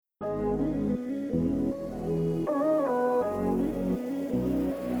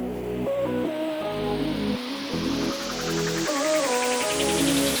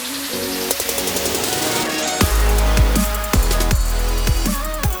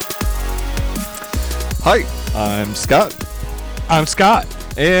Hi, I'm Scott, I'm Scott.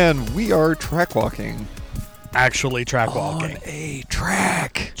 and we are track walking. Actually, track walking. On a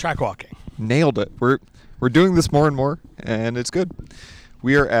track. Track walking. Nailed it. We're doing this more and more, and it's good.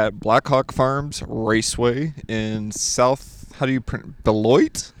 We are at Blackhawk Farms Raceway in South. How do you pronounce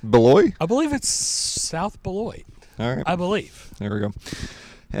Beloit? Beloit? I believe it's South Beloit. All right. I believe. There we go.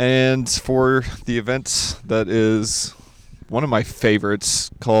 And for the event that is one of my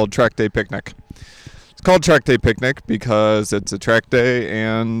favorites, called Track Day Picnic. It's called Track Day Picnic because it's a track day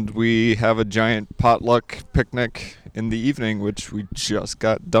and we have a giant potluck picnic in the evening, which we just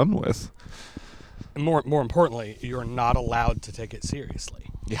got done with. And more importantly, you're not allowed to take it seriously.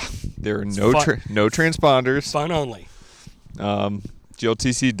 Yeah, there are no transponders. Fun only.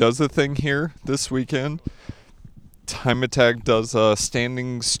 GLTC does the thing here this weekend. Time Attack does a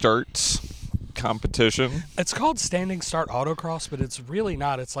standing start competition. It's called Standing Start Autocross, but it's really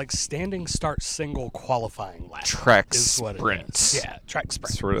not. It's like Standing Start Single Qualifying Lap. Track is what sprints. it is. Yeah, track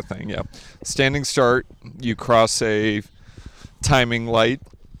sprint. Sort of thing, yeah. Standing start, you cross a timing light.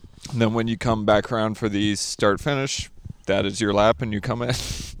 And then when you come back around for the start-finish, that is your lap, and you come in.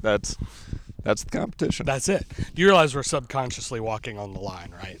 That's the competition. That's it. You realize we're subconsciously walking on the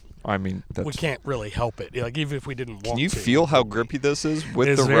line, right? I mean, We can't really help it. Like, even if we didn't want to. Can you feel how grippy this is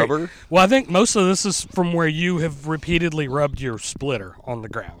with the rubber? Well, I think most of this is from where you have repeatedly rubbed your splitter on the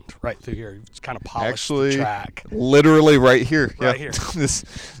ground, right through here. It's kind of polished the track. Literally right here. Right here. here.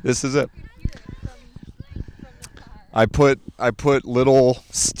 This is it. I put little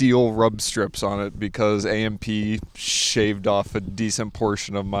steel rub strips on it because AMP shaved off a decent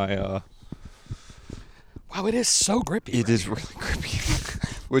portion of my. Wow, it is so grippy. It is really grippy,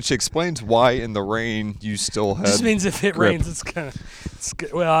 which explains why in the rain you still had. Just means if it grip. rains, it's kind of.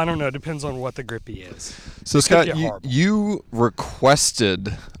 Well, I don't know. It depends on what the grippy is. So Scott, you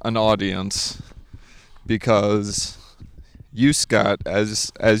requested an audience because you, Scott,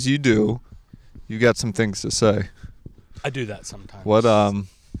 as you do, you got some things to say. I do that sometimes. Why don't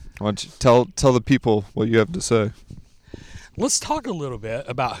you tell the people what you have to say? Let's talk a little bit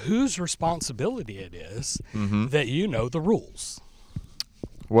about whose responsibility it is that you know the rules.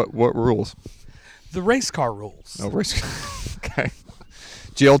 What rules? The race car rules. Oh, race car. Okay.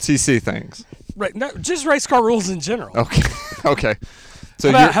 GLTC things. Right. No, just race car rules in general. Okay. Okay. So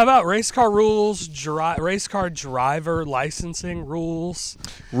how about race car rules, race car driver licensing rules?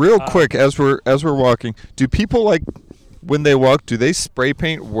 Real quick, as we're walking, do people when they walk? Do they spray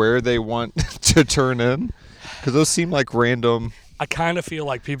paint where they want to turn in? Because those seem like random. I kind of feel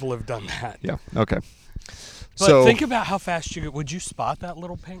like people have done that. Yeah. Okay. But think about how fast would you spot that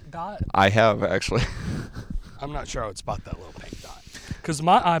little pink dot? I have, actually. I'm not sure I would spot that little pink dot. Because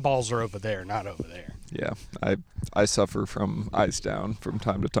my eyeballs are over there, not over there. Yeah. I suffer from eyes down from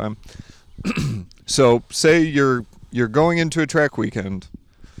time to time. So say you're going into a track weekend.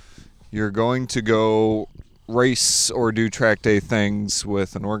 You're going to go race or do track day things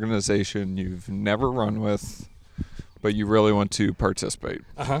with an organization you've never run with, but you really want to participate.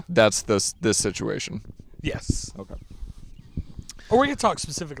 That's this situation. Yes. Okay. Or we could talk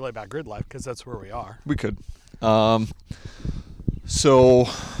specifically about grid life because that's where we are. We could. So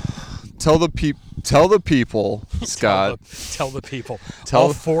tell the people, Scott. Tell the people. Tell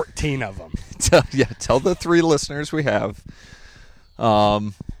all 14 of them. Tell the 3 listeners we have.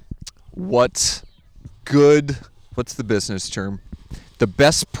 What's the business term? The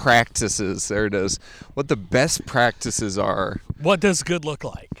best practices. There it is. What the best practices are. What does good look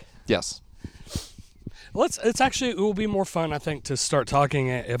like? Yes. It will be more fun, I think, to start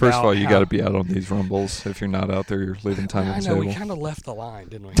talking about. First of all, you got to be out on these rumbles. If you're not out there, you're leaving time on the table. I know, we kind of left the line,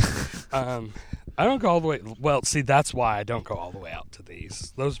 didn't we? I don't go all the way. Well, see, that's why I don't go all the way out to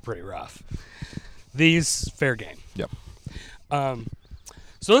these. Those are pretty rough. These, fair game. Yep.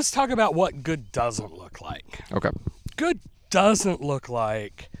 So let's talk about what good doesn't look like. Okay. Good doesn't look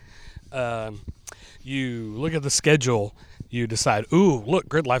like you look at the schedule, you decide, ooh, look,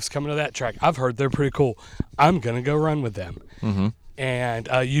 Grid Life's coming to that track. I've heard they're pretty cool. I'm going to go run with them. Mm-hmm. And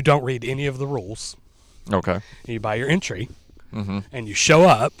you don't read any of the rules. Okay. You buy your entry, and you show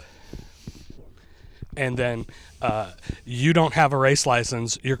up, and then you don't have a race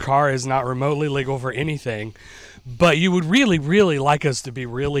license. Your car is not remotely legal for anything, but you would really, really like us to be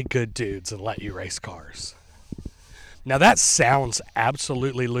really good dudes and let you race cars. Now, that sounds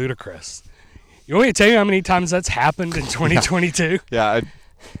absolutely ludicrous. You want me to tell you how many times that's happened in 2022? Yeah,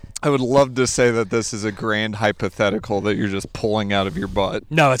 I would love to say that this is a grand hypothetical that you're just pulling out of your butt.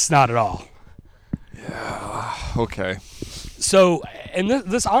 No, it's not at all. Yeah, okay. So, and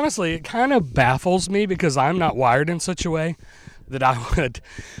this honestly, it kind of baffles me because I'm not wired in such a way that I would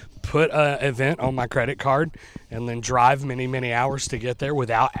put an event on my credit card and then drive many, many hours to get there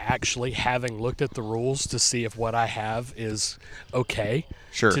without actually having looked at the rules to see if what I have is okay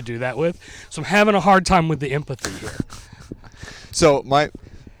Sure. to do that with. So I'm having a hard time with the empathy here. So all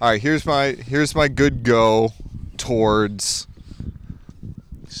right, here's my good go towards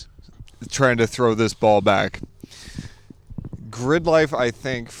trying to throw this ball back. Grid Life, I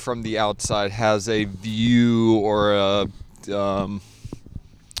think, from the outside has a view or a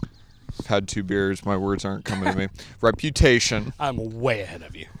I've had 2 beers, my words aren't coming to me. Reputation I'm way ahead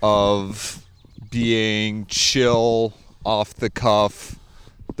of you. of being chill, off the cuff,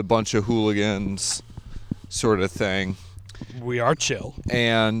 the bunch of hooligans sort of thing. We are chill.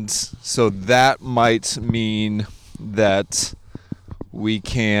 And so that might mean that we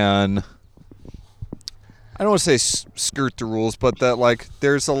can, I don't want to say skirt the rules, but that like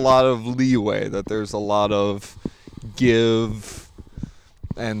there's a lot of leeway, that there's a lot of give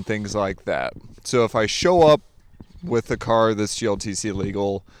and things like that. So if I show up with a car that's GLTC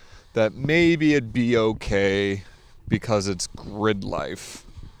legal, that maybe it'd be okay because it's Grid Life.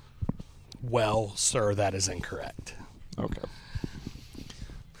 Well, sir, that is incorrect. Okay.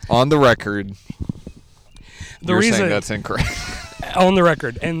 On the record, you're saying that's incorrect. On the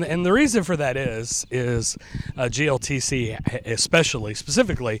record, and the reason for that is GLTC especially,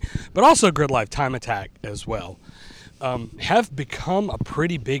 specifically, but also Grid Life Time Attack as well, have become a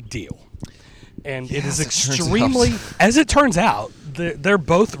pretty big deal. And it is extremely, as it turns out, they're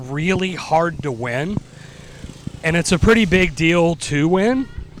both really hard to win, and it's a pretty big deal to win.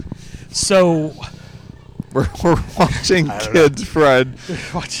 So we're watching kids ride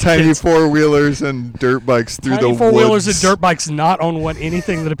tiny four-wheelers and dirt bikes through the woods. Tiny four-wheelers and dirt bikes not on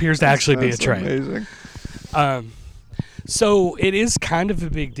anything that appears to actually be a train. Amazing. So it is kind of a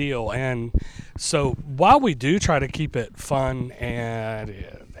big deal, and so while we do try to keep it fun and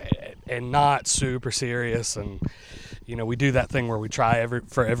not super serious, and we do that thing where we try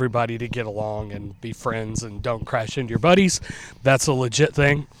for everybody to get along and be friends and don't crash into your buddies. That's a legit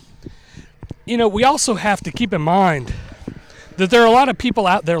thing. We also have to keep in mind that there are a lot of people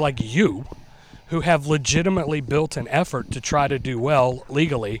out there like you who have legitimately built an effort to try to do well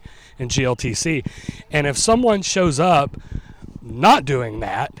legally in GLTC. And if someone shows up not doing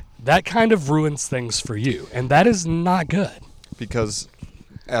that, that kind of ruins things for you. And that is not good. Because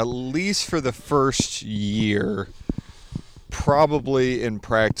at least for the first year, probably in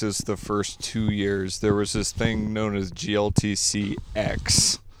practice the first 2 years, there was this thing known as GLTC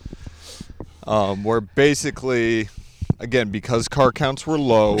X. Where basically, again, because car counts were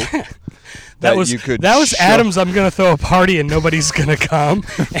low, that was Adam's. I'm going to throw a party and nobody's going to come,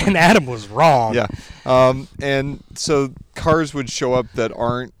 and Adam was wrong. Yeah, and so cars would show up that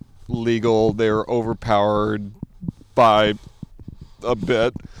aren't legal. They were overpowered by a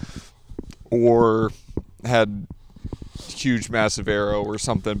bit, or had huge, massive aero or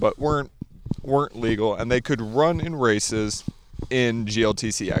something, but weren't legal, and they could run in races in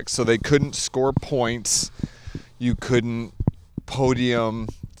GLTCX. So they couldn't score points, you couldn't podium,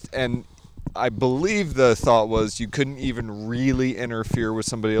 and I believe the thought was you couldn't even really interfere with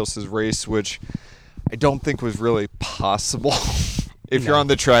somebody else's race, which I don't think was really possible. If you're on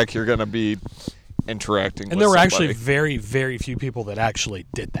the track, you're going to be interacting with And there were somebody. actually very, very few people that actually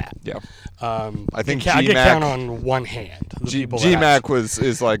did that. Yeah. I think I could GMAC count on one hand the people that GMAC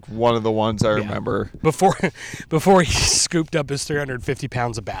is like one of the ones I remember. Before he scooped up his 350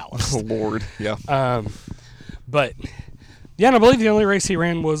 pounds of ballast. Oh, Lord, yeah. But yeah, and I believe the only race he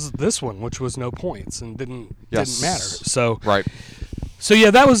ran was this one, which was no points and didn't matter. So right. So yeah,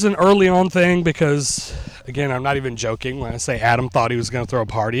 that was an early on thing because, again, I'm not even joking when I say Adam thought he was going to throw a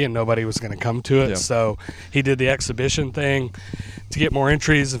party and nobody was going to come to it. Yeah. So he did the exhibition thing to get more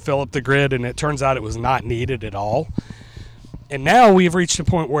entries and fill up the grid, and it turns out it was not needed at all. And now we've reached a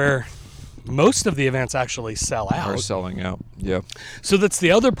point where most of the events actually sell out. Are selling out, yeah. So that's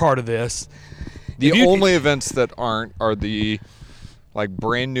the other part of this. The only events that aren't are the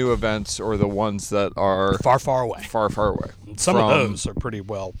brand new events or the ones that are far away. Far away. Some of those are pretty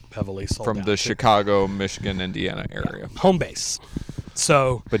well heavily sold out. From the Chicago, Michigan, Indiana area. Yeah. Home base.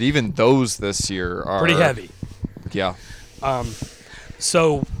 So but even those this year are pretty heavy. Yeah.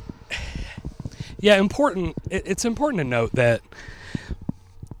 So yeah, important. It's important to note that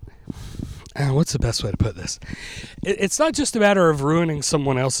what's the best way to put this? It's not just a matter of ruining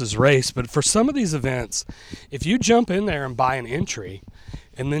someone else's race, but for some of these events, if you jump in there and buy an entry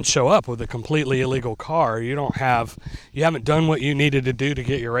and then show up with a completely illegal car, you haven't done what you needed to do to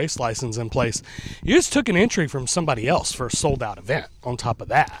get your race license in place. You just took an entry from somebody else for a sold out event on top of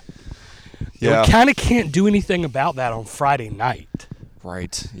that. Yeah. We kind of can't do anything about that on Friday night.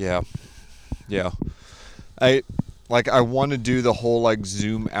 Right. Yeah. Yeah. I want to do the whole like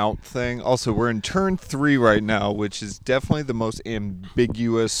zoom out thing. Also, we're in turn 3 right now, which is definitely the most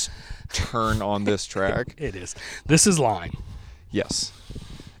ambiguous turn on this track. It is. This is line. Yes.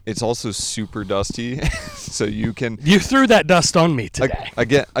 It's also super dusty, so you can. You threw that dust on me today.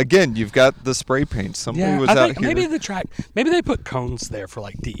 Again, you've got the spray paint. Somebody was I out think here. maybe the track. Maybe they put cones there for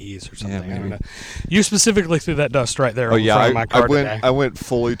like DEs or something. Yeah, I don't maybe. know. You specifically threw that dust right there. Oh on yeah, front of my car today. I went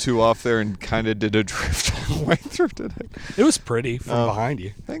fully 2 off there and kind of did a drift all the way through today. It was pretty from behind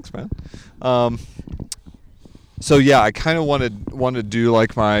you. Thanks, man. So yeah, I kind of want to do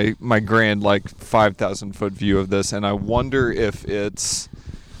like my grand like 5,000 foot view of this, and I wonder if it's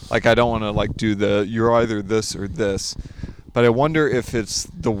like I don't want to like do the you're either this or this, but I wonder if it's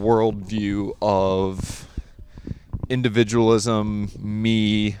the worldview of individualism,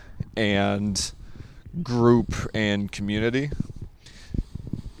 me, and group and community.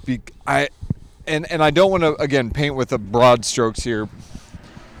 I don't want to again paint with the broad strokes here.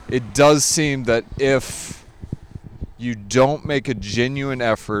 It does seem that if you don't make a genuine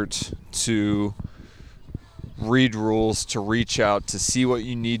effort to read rules, to reach out, to see what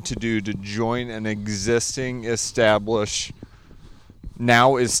you need to do to join an existing established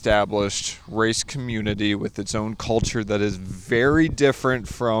race community with its own culture that is very different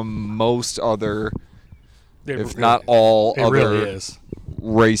from most other, if not all It other really is.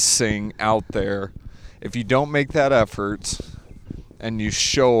 racing out there. If you don't make that effort and you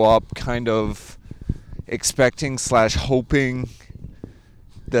show up kind of expecting / hoping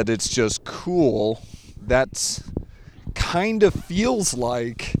that it's just cool, that's kind of feels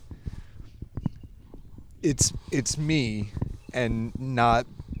like it's me and not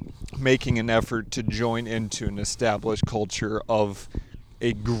making an effort to join into an established culture of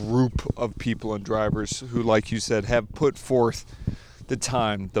a group of people and drivers who, like you said, have put forth the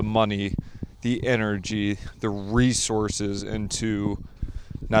time, the money, the energy, the resources into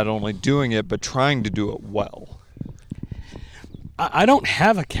not only doing it, but trying to do it well. I don't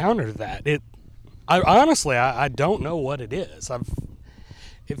have a counter to that. I don't know what it is.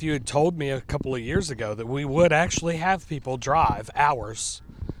 If you had told me a couple of years ago that we would actually have people drive hours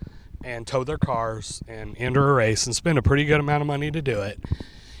and tow their cars and enter a race and spend a pretty good amount of money to do it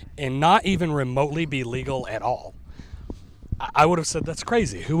and not even remotely be legal at all, I would have said that's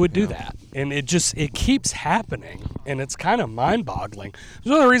crazy. Who would do that? And it keeps happening, and it's kind of mind-boggling.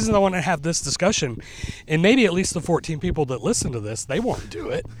 There's one of the reasons I want to have this discussion, and maybe at least the 14 people that listen to this, they won't do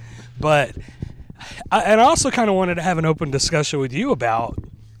it. But I also kind of wanted to have an open discussion with you about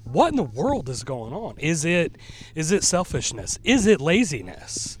what in the world is going on. Is it selfishness? Is it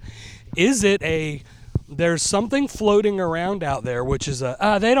laziness? Is it there's something floating around out there which is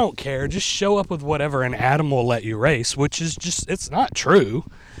they don't care, just show up with whatever and Adam will let you race, which is just, it's not true.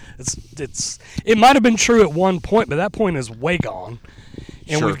 It might have been true at one point, but that point is way gone.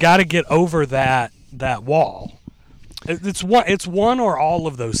 And Sure. We've got to get over that wall. It's one or all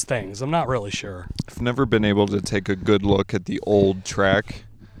of those things. I'm not really sure. I've never been able to take a good look at the old track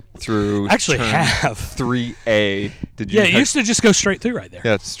through Actually turn have. 3A. Did you? Yeah, it used to just go straight through right there.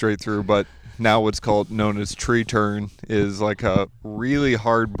 Yeah, it's straight through, but now what's known as tree turn is like a really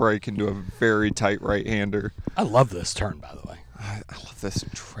hard break into a very tight right-hander. I love this turn, by the way. I love this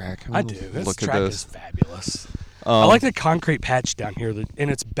track. I do. This Look track at is this. fabulous. I like the concrete patch down here, and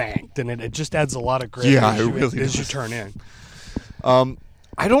it's banked, and it just adds a lot of grip Yeah, as it you, really as you does. turn in.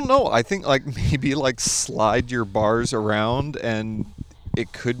 I don't know. I think like maybe like slide your bars around and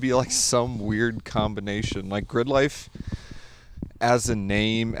it could be like some weird combination. Like Grid Life as a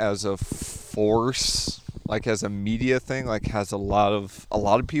name, as a force, like as a media thing, like has a lot of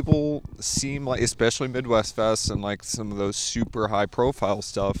people seem like, especially Midwest Fest and like some of those super high profile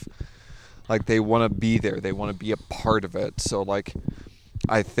stuff, like they want to be there, they want to be a part of it. So like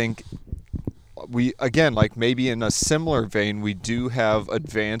I think we, again, like maybe in a similar vein, we do have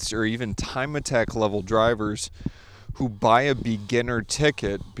advanced or even time attack level drivers who buy a beginner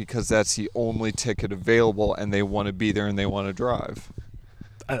ticket because that's the only ticket available and they want to be there and they want to drive.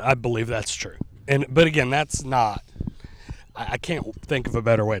 I believe that's true. But again, that's not. I can't think of a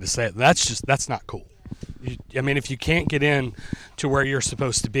better way to say it. That's not cool. I mean, if you can't get in to where you're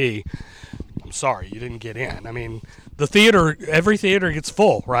supposed to be, I'm sorry, you didn't get in. I mean, every theater gets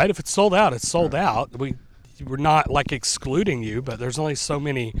full, right? If it's sold out, it's sold out. We're not like excluding you, but there's only so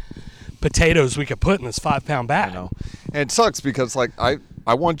many potatoes we could put in this 5-pound bag. I know. And it sucks because like I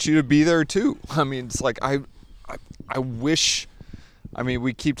want you to be there too. I mean, it's like I wish. I mean,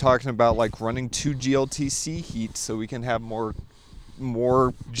 we keep talking about like running 2 GLTC heats so we can have more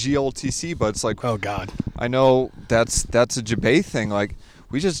more GLTC, but it's like, Oh God. I know that's a Jabay thing. Like,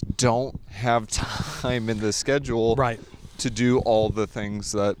 we just don't have time in the schedule Right. to do all the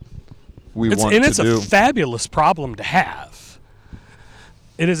things that we It's want to do. a fabulous problem to have.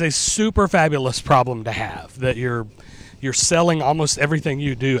 It is a super fabulous problem to have that you're selling almost everything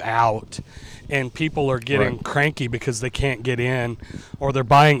you do out, and people are getting Right. cranky because they can't get in, or they're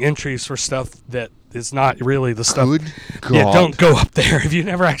buying entries for stuff that is not really the stuff. Good Yeah, God. don't go up there if you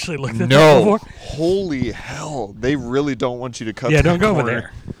never actually looked at that No, before. holy hell! They really don't want you to cut. Yeah, that don't go over corner.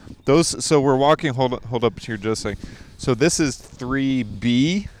 there. Those. So we're walking. Hold up here, just saying. So this is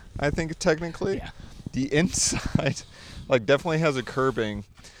 3B, I think technically. Yeah. The inside, like, definitely has a curbing,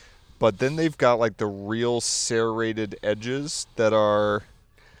 but then they've got like the real serrated edges that are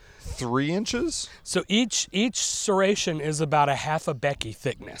 3 inches. So each serration is about a half a Becky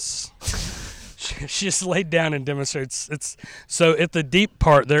thickness. She just laid down and demonstrates it's so at the deep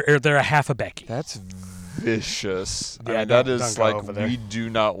part they're a half a Becky. That's vicious. Yeah, I mean, that don't is go like, over there. we do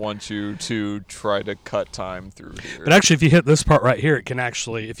not want you to try to cut time through here. But actually, if you hit this part right here, it can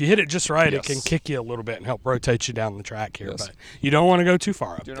actually, if you hit it just right, it Yes. can kick you a little bit and help rotate you down the track here. Yes. But you don't want to go too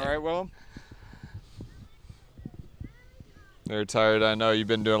far up Doing there. all right, Willem? They're tired. I know you've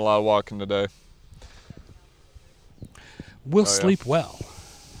been doing a lot of walking today. We'll Oh, yeah. sleep well.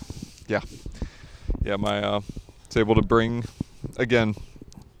 Yeah. Yeah, my it's able to bring, again,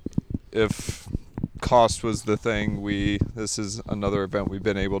 if cost was the thing, this is another event we've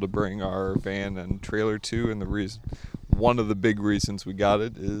been able to bring our van and trailer to, and one of the big reasons we got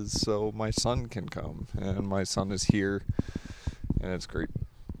it is so my son can come, and my son is here, and it's great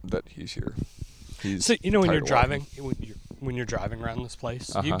that he's here. He's So when tired you're of driving, walking. when you're driving around this place,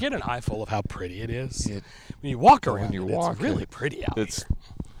 you Uh-huh. get an eyeful of how pretty it is. It- When you walk when around, you it, walk it's really it, pretty out it's here.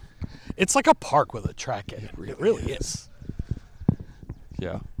 It's like a park with a track in it. It really is.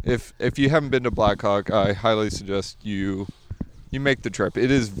 Yeah. If you haven't been to Blackhawk, I highly suggest you make the trip.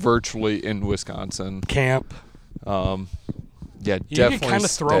 It is virtually in Wisconsin. Camp. Yeah, You definitely can kind of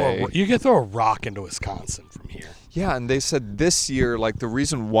stay. you can throw a rock into Wisconsin from here. Yeah, and they said this year, like, the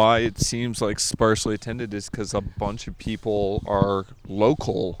reason why it seems like sparsely attended is because a bunch of people are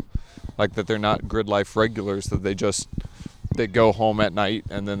local, like that they're not Grid Life regulars, that they go home at night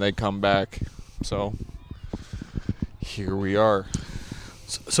and then they come back. So here we are.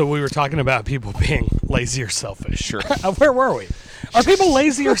 So we were talking about people being lazy or selfish. Sure. Where were we? Are people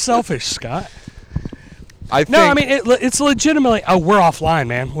lazy or selfish, Scott? I think. No, I mean it's legitimately. Oh, we're offline,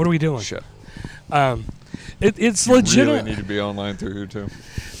 man. What are we doing? Shit. It's You legitimate. really need to be online through here too.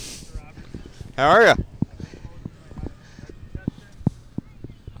 How are you?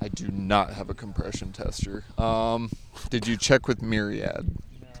 I do not have a compression tester. Did you check with Myriad?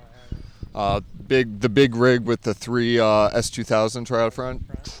 The big rig with the 3 S2000s right out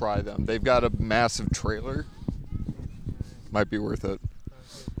front. Try them. They've got a massive trailer. Might be worth it.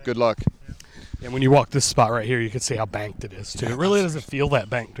 Good luck. And when you walk this spot right here, you can see how banked it is too. It really doesn't feel that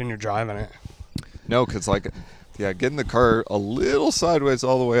banked when you're driving it. No, because getting the car a little sideways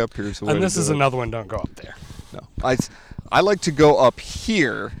all the way up here is the way And to this do is it. another one. Don't go up there. No, I like to go up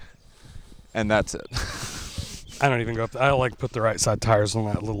here, and that's it. I don't even go up there. I like put the right side tires on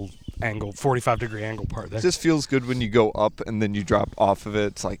that little angle, 45-degree angle part there. It just feels good when you go up and then you drop off of it.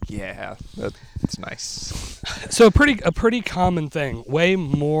 It's like, yeah, that's nice. So a pretty common thing, way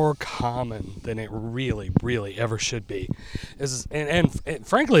more common than it really ever should be, is and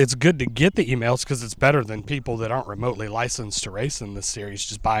frankly, it's good to get the emails because it's better than people that aren't remotely licensed to race in this series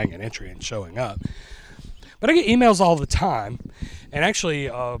just buying an entry and showing up. But I get emails all the time, and actually,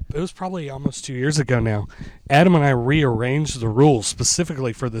 it was probably almost 2 years ago now. Adam and I rearranged the rules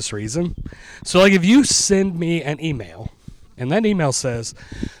specifically for this reason. So, like, if you send me an email, and that email says,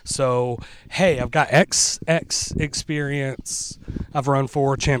 so, hey, I've got XX experience, I've run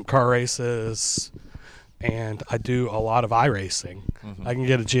 4 Champ Car races, and I do a lot of iRacing. I can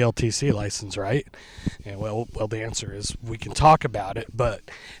get a GLTC license, right? And well, the answer is we can talk about it, but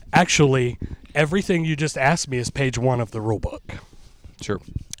actually, everything you just asked me is page 1 of the rule book. Sure.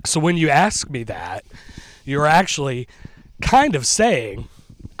 So when you ask me that, you're actually kind of saying,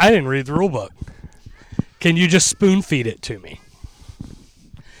 I didn't read the rule book. Can you just spoon feed it to me?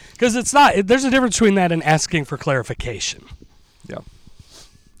 Because it's not, there's a difference between that and asking for clarification. Yeah.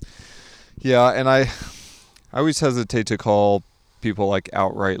 Yeah, and I always hesitate to call people like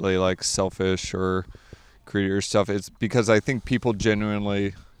outrightly like selfish or greedy or stuff. It's because I think people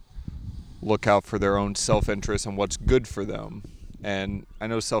genuinely look out for their own self-interest and what's good for them. And I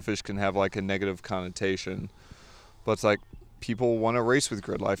know selfish can have like a negative connotation, but it's like people want to race with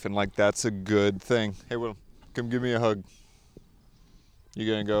Grid Life, and like that's a good thing. Hey, Will, come give me a hug. You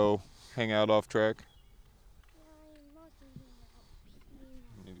gonna go hang out off track?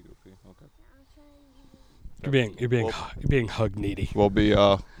 You need to go pee. Okay. You're being hug needy. We'll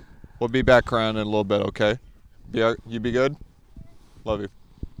be back around in a little bit. Okay. You be good. Love you.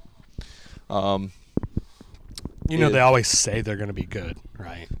 They always say they're going to be good,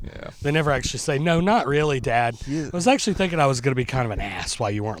 right? Yeah. They never actually say, no, not really, Dad. Yeah. I was actually thinking I was going to be kind of an ass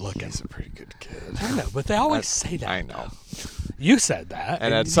while you weren't looking. He's a pretty good kid. I know, but they always say that. I know. You said that.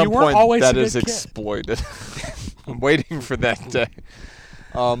 And at some point, that is exploited. I'm waiting for that day.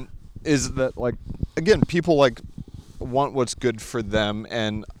 Is that, like, again, people, like, want what's good for them.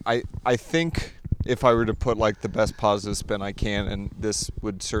 And I think if I were to put, like, the best positive spin I can, and this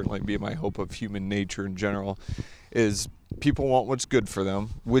would certainly be my hope of human nature in general, is people want what's good for them,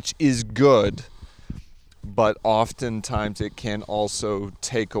 which is good, but oftentimes it can also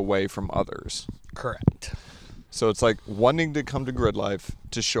take away from others. Correct. So it's like wanting to come to Grid Life,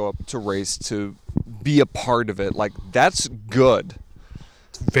 to show up, to race, to be a part of it. Like, that's good.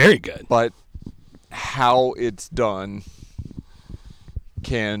 It's very good. But how it's done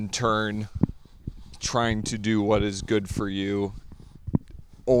can turn trying to do what is good for you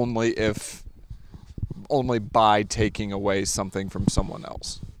only by taking away something from someone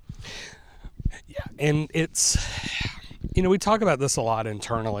else. Yeah, and it's, we talk about this a lot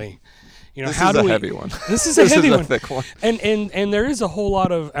internally. This is a heavy one. This is a heavy one. Thick one. And there is a whole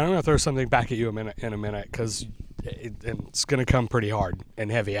lot of, I don't know if there's something back at you in a minute, because it's going to come pretty hard and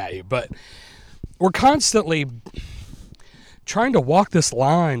heavy at you. But we're constantly trying to walk this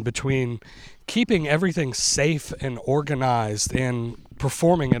line between keeping everything safe and organized and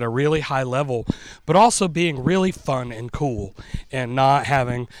performing at a really high level, but also being really fun and cool and not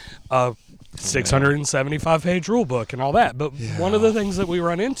having a 675-page rule book and all that. But one of the things that we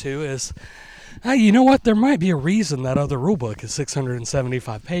run into is, hey, you know what? There might be a reason that other rule book is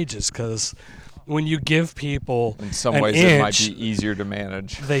 675 pages, because when you give people in some ways it might be easier to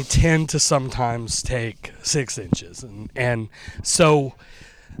manage. They tend to sometimes take 6 inches. And so,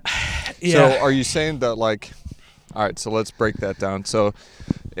 yeah. So are you saying that, like, all right, so let's break that down. So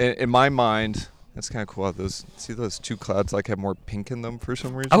in my mind, that's kind of cool how those two clouds like have more pink in them for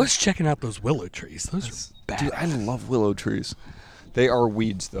some reason. I was checking out those willow trees. Those are bad. Dude, I love willow trees. They are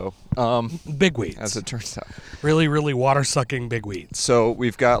weeds, though. Big weeds. As it turns out. Really, really water-sucking big weeds. So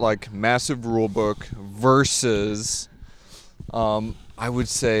we've got, like, massive rule book versus, I would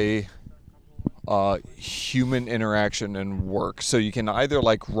say, human interaction and work. So you can either,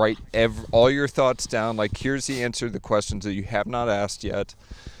 like, write all your thoughts down, like, here's the answer to the questions that you have not asked yet.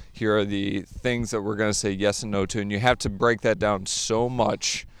 Here are the things that we're going to say yes and no to. And you have to break that down so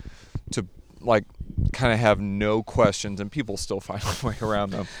much to, like, kind of have no questions, and people still find a way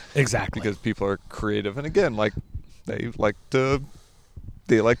around them. Exactly. Because people are creative. And again, like, they like to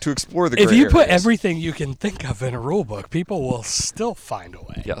explore the gray areas. If you put everything you can think of in a rule book, people will still find a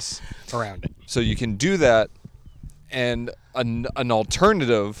way around it. So you can do that, and an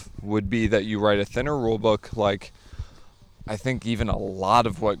alternative would be that you write a thinner rule book, like I think even a lot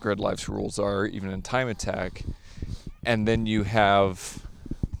of what Grid Life's rules are, even in Time Attack, and then you have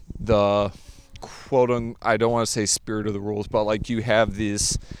the I don't want to say spirit of the rules, but like you have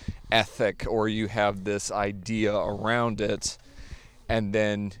this ethic or you have this idea around it, and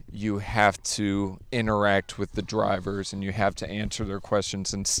then you have to interact with the drivers and you have to answer their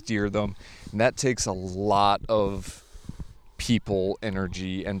questions and steer them. And that takes a lot of people,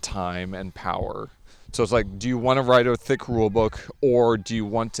 energy, and time and power. So it's like, do you want to write a thick rule book, or do you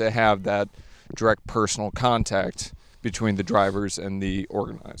want to have that direct personal contact between the drivers and the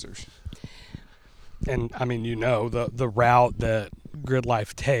organizers? And I mean, the route that Grid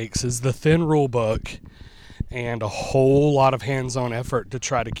Life takes is the thin rule book and a whole lot of hands-on effort to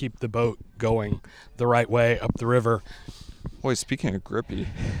try to keep the boat going the right way up the river. Boy, speaking of grippy,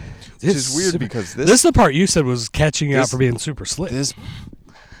 which is weird because this is the part you said was catching you out for being super slick.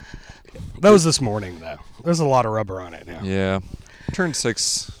 That was this morning, though. There's a lot of rubber on it now. Yeah. Turn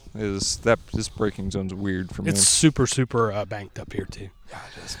 6 is that. This braking zone's weird for me. It's super, super banked up here, too. Yeah,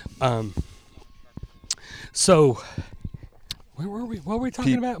 it is. So, where were we? What were we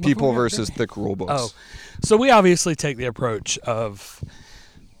talking about? People versus thick rule books. Oh, so we obviously take the approach of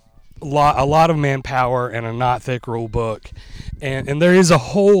a lot of manpower and a not thick rule book, and there is a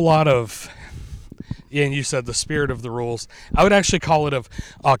whole lot of. Yeah, and you said the spirit of the rules. I would actually call it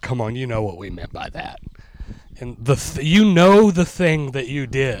oh, come on, you know what we meant by that. And the thing that you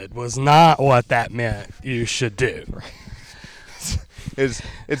did was not what that meant you should do.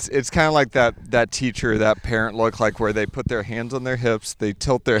 It's kind of like that teacher, that parent look, like where they put their hands on their hips, they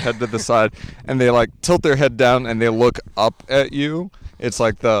tilt their head to the side, and they like tilt their head down and they look up at you, It's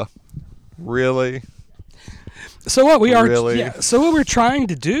like the really. So what we are, Really? yeah. So what we're trying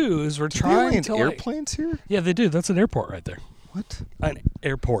to do is we're Do they land trying to like, airplanes here? yeah, they do. That's an airport right there. What? An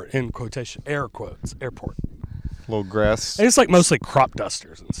airport in quotation, air quotes, airport. Little grass. And it's like mostly crop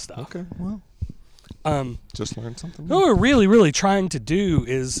dusters and stuff. Okay, well, just learned something. What we're really, really trying to do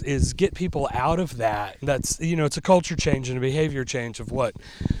is get people out of that. That's, it's a culture change and a behavior change of what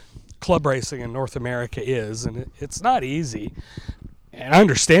club racing in North America is, and it's not easy. And I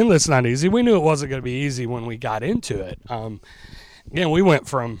understand that it's not easy. We knew it wasn't going to be easy when we got into it. Again,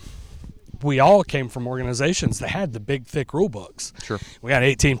 we all came from organizations that had the big, thick rule books. Sure. We had an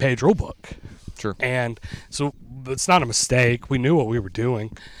 18-page rule book. Sure. And so it's not a mistake. We knew what we were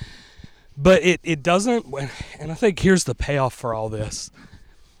doing. But it doesn't, and I think here's the payoff for all this.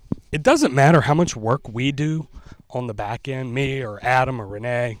 It doesn't matter how much work we do on the back end, me or Adam or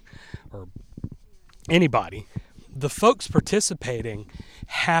Renee or anybody. The folks participating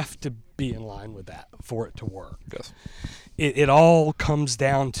have to be in line with that for it to work. Yes. It all comes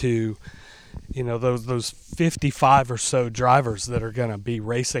down to, those 55 or so drivers that are going to be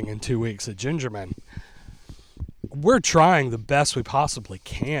racing in 2 weeks at Gingerman. We're trying the best we possibly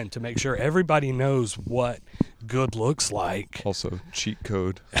can to make sure everybody knows what good looks like. Also, cheat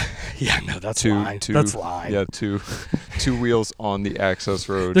code. Yeah, no, that's lying. That's lying. Yeah, two wheels on the access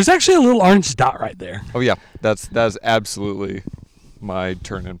road. There's actually a little orange dot right there. Oh yeah, that's absolutely my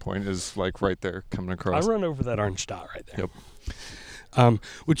turn-in point. Is like right there coming across. I run over that orange dot right there. Yep.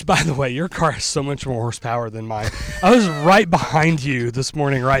 Which, by the way, your car has so much more horsepower than mine. I was right behind you this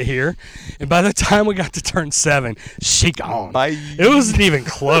morning, right here, and by the time we got to turn 7, she gone. Bye. It wasn't even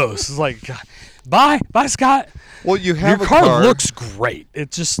close. It's like, bye, Scott. Well, you have your a car looks great.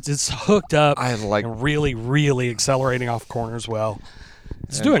 It's hooked up. I like and really, really accelerating off corners well.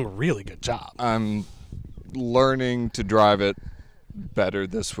 It's doing a really good job. I'm learning to drive it better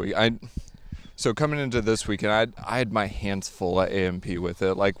this week. So coming into this weekend, I had my hands full at AMP with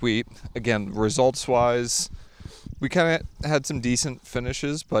it. Like results-wise, we kind of had some decent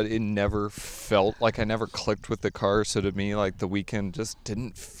finishes, but it never felt like I never clicked with the car. So to me, like the weekend just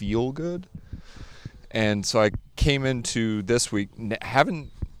didn't feel good. And so I came into this week, I haven't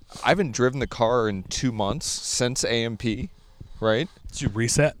driven the car in 2 months since AMP, right? Did you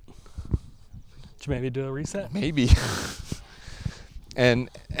reset? Did you maybe do a reset? Maybe. And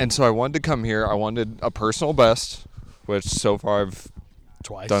so I wanted to come here. I wanted a personal best, which so far I've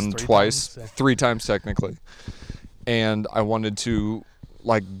done twice, 3 times technically. And I wanted to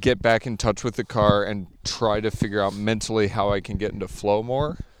get back in touch with the car and try to figure out mentally how I can get into flow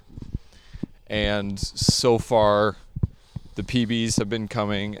more. And so far, the PBs have been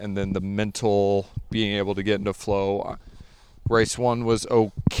coming, and then the mental being able to get into flow. Race 1 was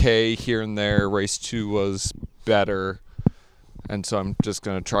okay here and there. Race 2 was better. And so I'm just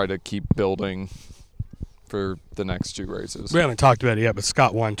going to try to keep building for the next 2 races. We haven't talked about it yet, but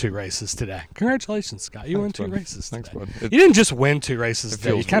Scott won 2 races today. Congratulations, Scott. You won 2 races today. Thanks, bud. You didn't just win 2 races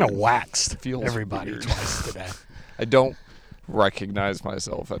today. You kind of weird. waxed Feels everybody weird. twice today. I don't recognize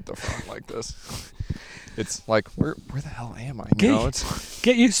myself at the front like this. It's like, where the hell am I?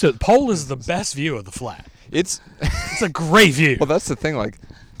 Get used to it. Pole is the best view of the flat. It's a great view. Well, that's the thing.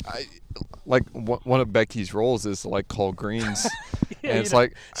 One of Becky's roles is to call greens, Yeah, and it's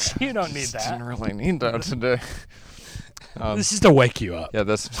you don't need that. Didn't really need that today. This is to wake you up. Yeah,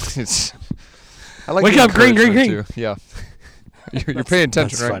 it's. I like Wake the up, green, green, encouragement, too. Yeah, you're paying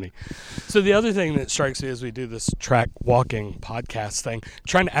attention, That's right? funny. So the other thing that strikes me as we do this track walking podcast thing,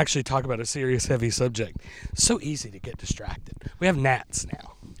 trying to actually talk about a serious, heavy subject, it's so easy to get distracted. We have gnats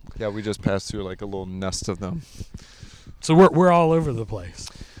now. Yeah, we just passed through a little nest of them. So we're all over the place.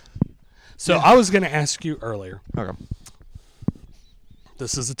 So I was going to ask you earlier. Okay.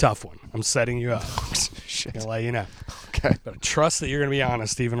 This is a tough one. I'm setting you up. Shit. I'm going to let you know. Okay. But I trust that you're going to be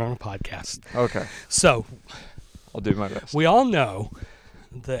honest even on a podcast. Okay. So I'll do my best. we all know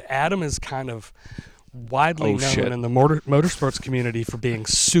that Adam is kind of widely known shit. in the motorsports community for being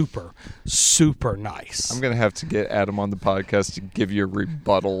super, super nice. I'm gonna have to get Adam on the podcast to give you a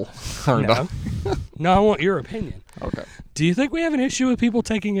rebuttal. Or No. No, I want your opinion. Okay. Do you think we have an issue with people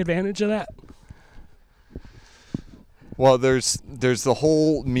taking advantage of that? Well, there's the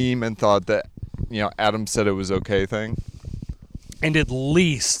whole meme and thought that Adam said it was okay thing. And at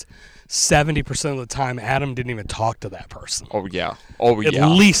least 70% of the time, Adam didn't even talk to that person. Oh yeah. Oh At yeah.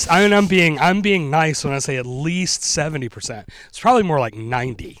 least, I'm being nice when I say at least 70%. It's probably more like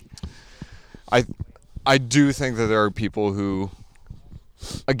 90. I do think that there are people who,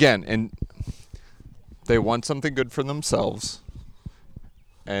 again, and they want something good for themselves,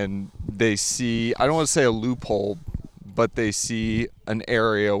 and they see, I don't want to say a loophole, but they see an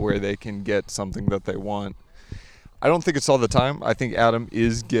area where they can get something that they want. I don't think it's all the time. I think Adam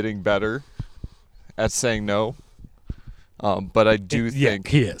is getting better at saying no. But I do think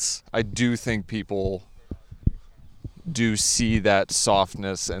he is. I do think people do see that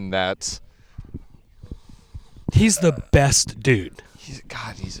softness and that. He's the best dude. He's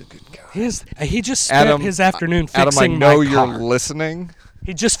a good guy. He just spent his afternoon fixing my car. Adam, I know you're listening.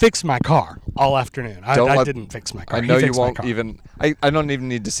 He just fixed my car all afternoon. I didn't fix my car. I know you won't even. I don't even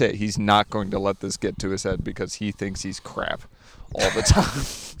need to say it. He's not going to let this get to his head because he thinks he's crap all the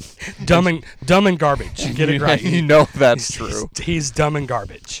time. dumb and garbage. Get it right. You know that's true. He's dumb and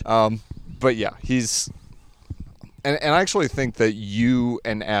garbage. But yeah, he's. And I actually think that you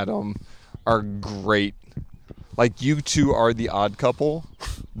and Adam are great. Like, you two are the odd couple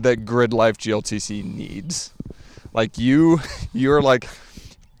that Grid Life GLTC needs. Like, you're like...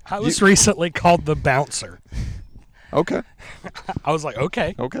 I was recently called the bouncer. Okay. I was like,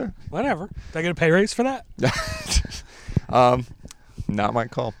 okay. Okay. Whatever. Did I get a pay raise for that? Not my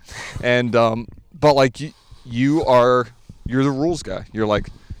call. And, but, like, you're the rules guy. You're like,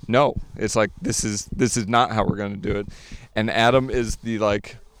 no. It's like, this is not how we're going to do it. And Adam is the,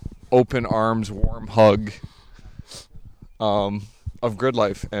 like, open arms, warm hug of Grid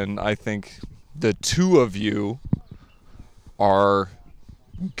Life, and I think the two of you are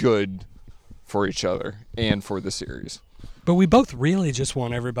good for each other and for the series. But we both really just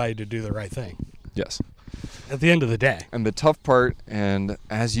want everybody to do the right thing. Yes. At the end of the day. And the tough part, and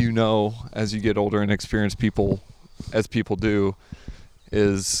as you know, as you get older and experience people, as people do,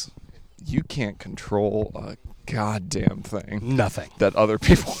 is you can't control a goddamn thing. Nothing. That other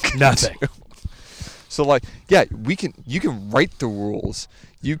people can Nothing. do. So, like, yeah, you can write the rules.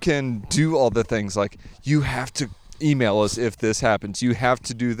 You can do all the things. Like, you have to email us if this happens. You have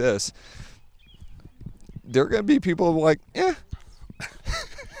to do this. There are going to be people who are like,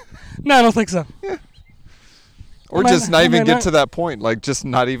 No, I don't think so. Yeah. Or just not even get to that point. Like, just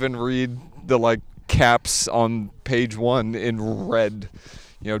not even read the, like, caps on page 1 in red.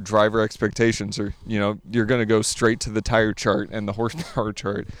 You know, driver expectations, or, you know, you're going to go straight to the tire chart and the horsepower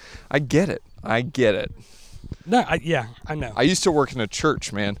chart. I get it. No, I know. I used to work in a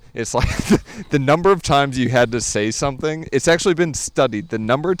church, man. It's like the number of times you had to say something. It's actually been studied. The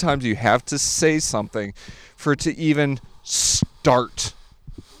number of times you have to say something for it to even start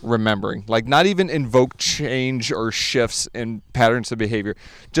remembering. Like, not even invoke change or shifts in patterns of behavior.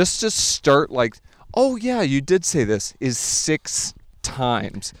 Just to start, like, oh, yeah, you did say this, is 6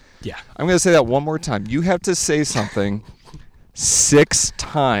 times. Yeah. I'm going to say that one more time. You have to say something 6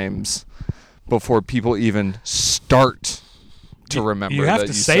 times before people even start to remember. You have that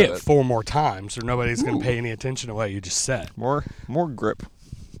to you say said it 4 more times, or nobody's going to pay any attention to what you just said. More grip.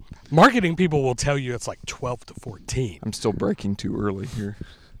 Marketing people will tell you it's like 12 to 14. I'm still breaking too early here.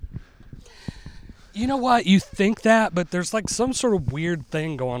 You know what? You think that, but there's like some sort of weird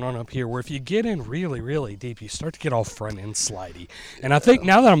thing going on up here where if you get in really, really deep, you start to get all front end slidey. And I think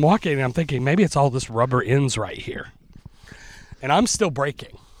now that I'm walking, I'm thinking maybe it's all this rubber ends right here. And I'm still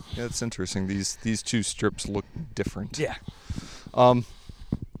braking. Yeah, it's interesting. These two strips look different. Yeah. But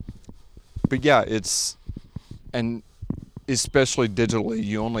yeah, and especially digitally,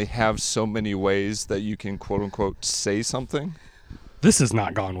 you only have so many ways that you can quote unquote say something. This has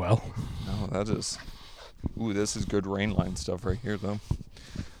not gone well. No, this is good rain line stuff right here, though.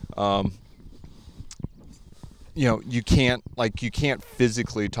 You know, you can't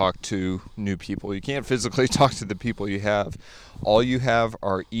physically talk to new people. You can't physically talk to the people you have. All you have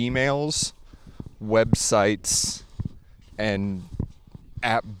are emails, websites, and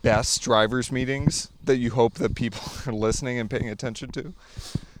at best drivers meetings that you hope that people are listening and paying attention to.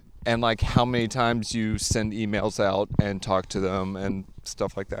 And like how many times you send emails out and talk to them and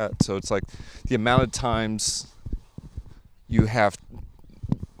stuff like that. So it's like the amount of times you have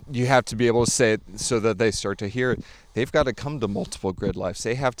to be able to say it so that they start to hear it. They've got to come to multiple Grid Lives.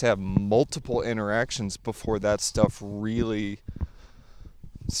 They have to have multiple interactions before that stuff really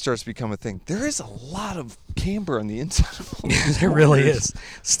starts to become a thing. There is a lot of camber on the inside of There really is.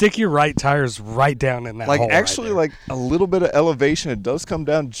 Stick your right tires right down in that hole. Like, actually, right like a little bit of elevation. It does come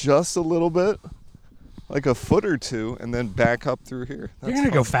down just a little bit, like a foot or two, and then back up through here. You're going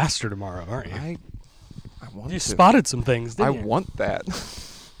to go faster tomorrow, aren't you? I want to. You spotted some things, didn't you? I want that.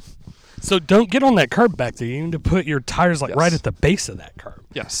 So don't get on that curb back there. You need to put your tires like right at the base of that curb.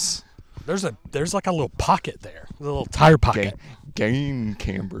 Yes. There's like a little pocket there, a little tire pocket. Gain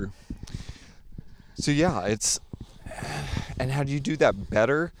camber. So yeah, and how do you do that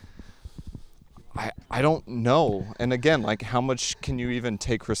better? I don't know. And again, like, how much can you even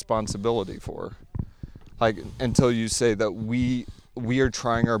take responsibility for? Like, until you say that we are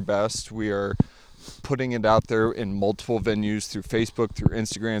trying our best. We are putting it out there in multiple venues, through Facebook, through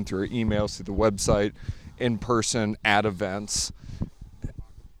Instagram, through our emails, through the website, in person, at events.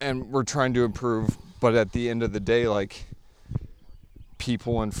 And we're trying to improve. But at the end of the day, like,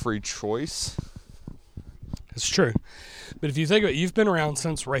 people and free choice. It's true. But if you think about it, you've been around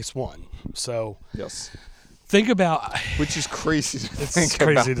since race 1. So Yes. think about... Which is crazy to It's think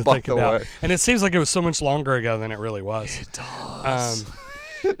crazy about, to think by the about. way. And it seems like it was so much longer ago than it really was. It does.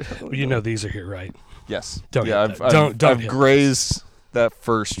 You know these are here, right? Yes. Don't yeah, hit I've, that. I've, Don't I've hit grazed that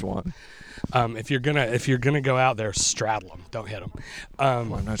first one. If you're gonna go out there, straddle them. Don't hit them.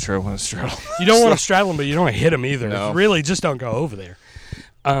 Well, I'm not sure I want to straddle. You don't want to straddle them, but you don't want to hit them either. No. Really, just don't go over there.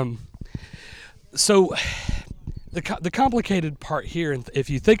 So the complicated part here, and if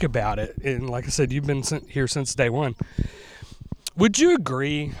you think about it, and like I said, you've been here since day one. Would you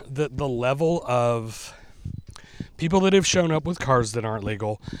agree that the level of people that have shown up with cars that aren't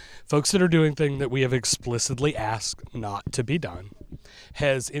legal, folks that are doing things that we have explicitly asked not to be done,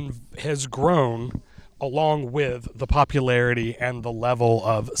 has grown along with the popularity and the level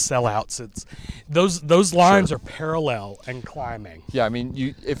of sellouts? It's those lines Sure. are parallel and climbing. Yeah, I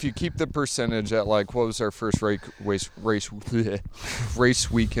mean, if you keep the percentage at, like, what was our first race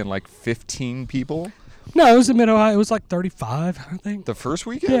weekend, like 15 people? No, it was at Mid-Ohio. It was like 35, I think. The first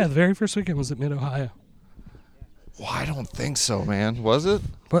weekend? Yeah, the very first weekend was at Mid-Ohio. Well, I don't think so, man. Was it?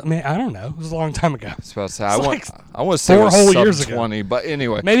 But man, I don't know. It was a long time ago. I was about to say, It's I want to say it 4 was whole sub years ago. 20, but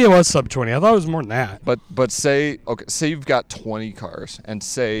anyway. Maybe it was sub 20. I thought it was more than that. But say you've got 20 cars, and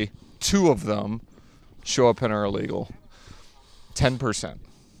say 2 of them show up and are illegal. 10%,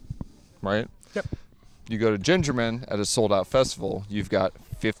 right? Yep. You go to Gingerman at a sold-out festival, you've got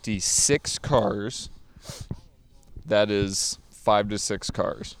 56 cars. That is 5 to 6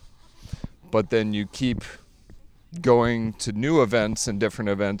 cars. But then you keep going to new events and different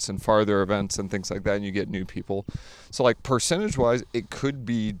events and farther events and things like that, and you get new people. So, like, percentage-wise, it could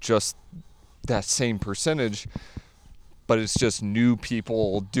be just that same percentage, but it's just new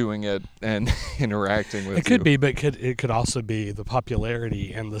people doing it and interacting with It could you. be, but it could also be the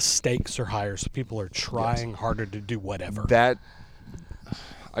popularity and the stakes are higher, so people are trying harder to do whatever. That,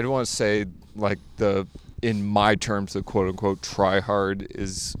 I don't want to say, like, in my terms, the quote-unquote try hard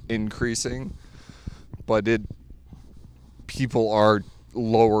is increasing, but people are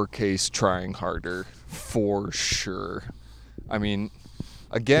lowercase trying harder for sure. I mean,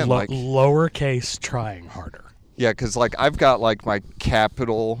 again, lowercase trying harder. Yeah, because, like, I've got, like, my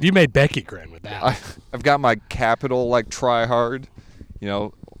capital. You made Becky grin with that. I've got my capital, like, try hard. You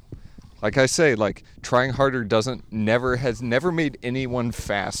know, like I say, like, trying harder has never made anyone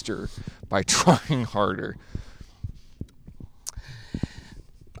faster by trying harder.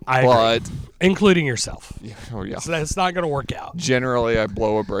 I agree. Including yourself. Yeah, oh yeah. So it's not going to work out. Generally, I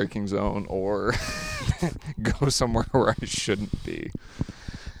blow a braking zone or go somewhere where I shouldn't be.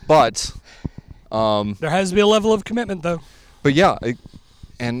 But There has to be a level of commitment, though. But yeah,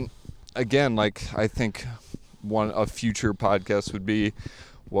 and again, like, I think a future podcast would be,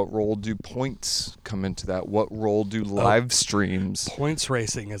 what role do points come into that? What role do live streams? Points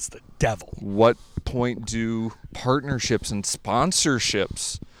racing is the devil. What point do partnerships and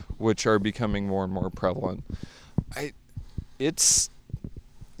sponsorships, which are becoming more and more prevalent? And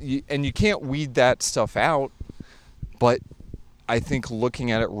you can't weed that stuff out, but I think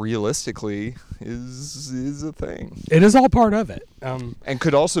looking at it realistically is a thing. It is all part of it. And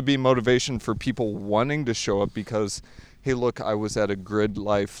could also be motivation for people wanting to show up because, hey, look, I was at a Grid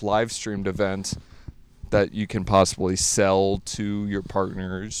Life live streamed event that you can possibly sell to your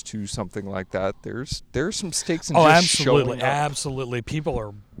partners, to something like that. There's some stakes in just showing up. Absolutely. People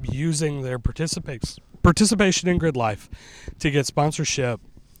are using their participation in Grid Life to get sponsorship,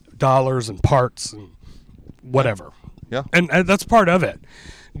 dollars and parts and whatever. Yeah. And that's part of it.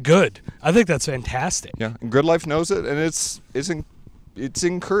 Good. I think that's fantastic. Yeah, and Grid Life knows it, and it's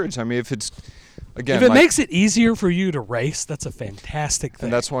encouraged. I mean, if it's, again, if it like, makes it easier for you to race, that's a fantastic thing.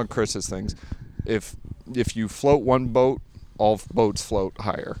 and that's one of Chris's things. If you float one boat, all boats float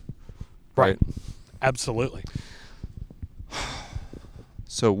higher. Right? Absolutely.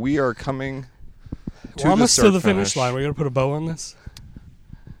 So we are coming to We're almost the to the start finish line. We're going to put a bow on this.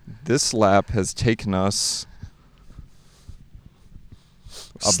 This lap has taken us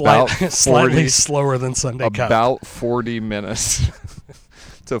about 40, slightly slower than Sunday Cup. about 40 minutes.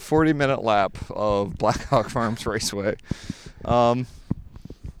 It's a 40-minute lap of Black Hawk Farms Raceway.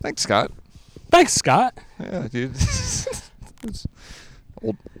 Thanks, Scott. Thanks, Scott. Yeah, dude.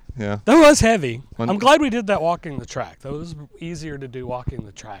 Yeah. That was heavy. When- I'm glad we did that walking the track. That was easier to do walking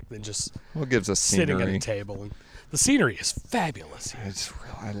the track than just Well, it gives us sitting at scenery. a table. And the scenery is fabulous here. It's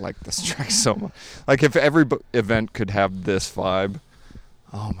real. I like this track so much. Like, if every event could have this vibe,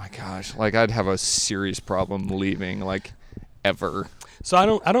 oh my gosh! Like, I'd have a serious problem leaving. Like, ever. So I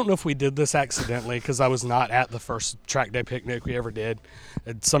don't know if we did this accidentally because I was not at the first track day picnic we ever did.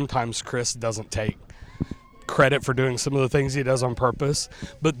 And sometimes Chris doesn't take credit for doing some of the things he does on purpose.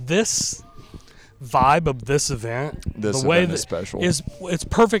 But this vibe of this event, This the way event that is special. it's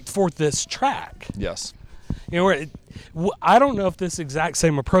perfect for this track. Yes. You know, I don't know if this exact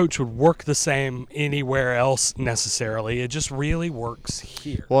same approach would work the same anywhere else necessarily. It just really works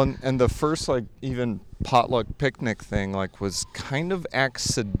here. Well, and the first, like, even potluck picnic thing, like, was kind of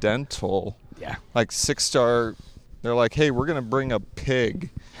accidental. Yeah. Like, Six Star, they're like, hey, we're gonna bring a pig,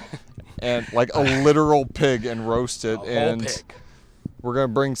 and like a literal pig, and roast it, A whole and pig. we're gonna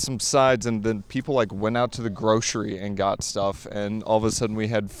bring some sides. And then people like went out to the grocery and got stuff, and all of a sudden we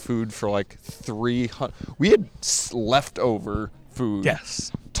had food for like 300. We had leftover food.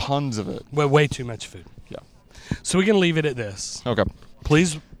 Yes. Tons of it. Way too much food. Yeah. So we can leave it at this. Okay.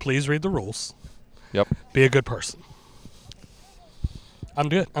 Please read the rules. Yep. Be a good person. I'm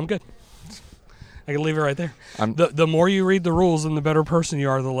good. I can leave it right there. The more you read the rules and the better person you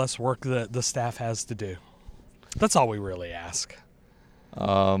are, the less work that the staff has to do. That's all we really ask.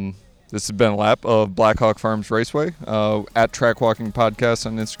 This has been a lap of Blackhawk Farms Raceway at Track Walking Podcast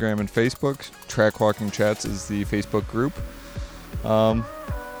on Instagram and Facebook. Track Walking Chats is the Facebook group.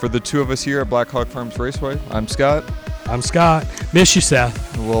 For the two of us here at Blackhawk Farms Raceway, I'm Scott. I'm Scott. Miss you,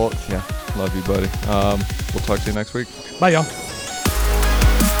 Seth. Well, yeah, love you, buddy. We'll talk to you next week. Bye, y'all.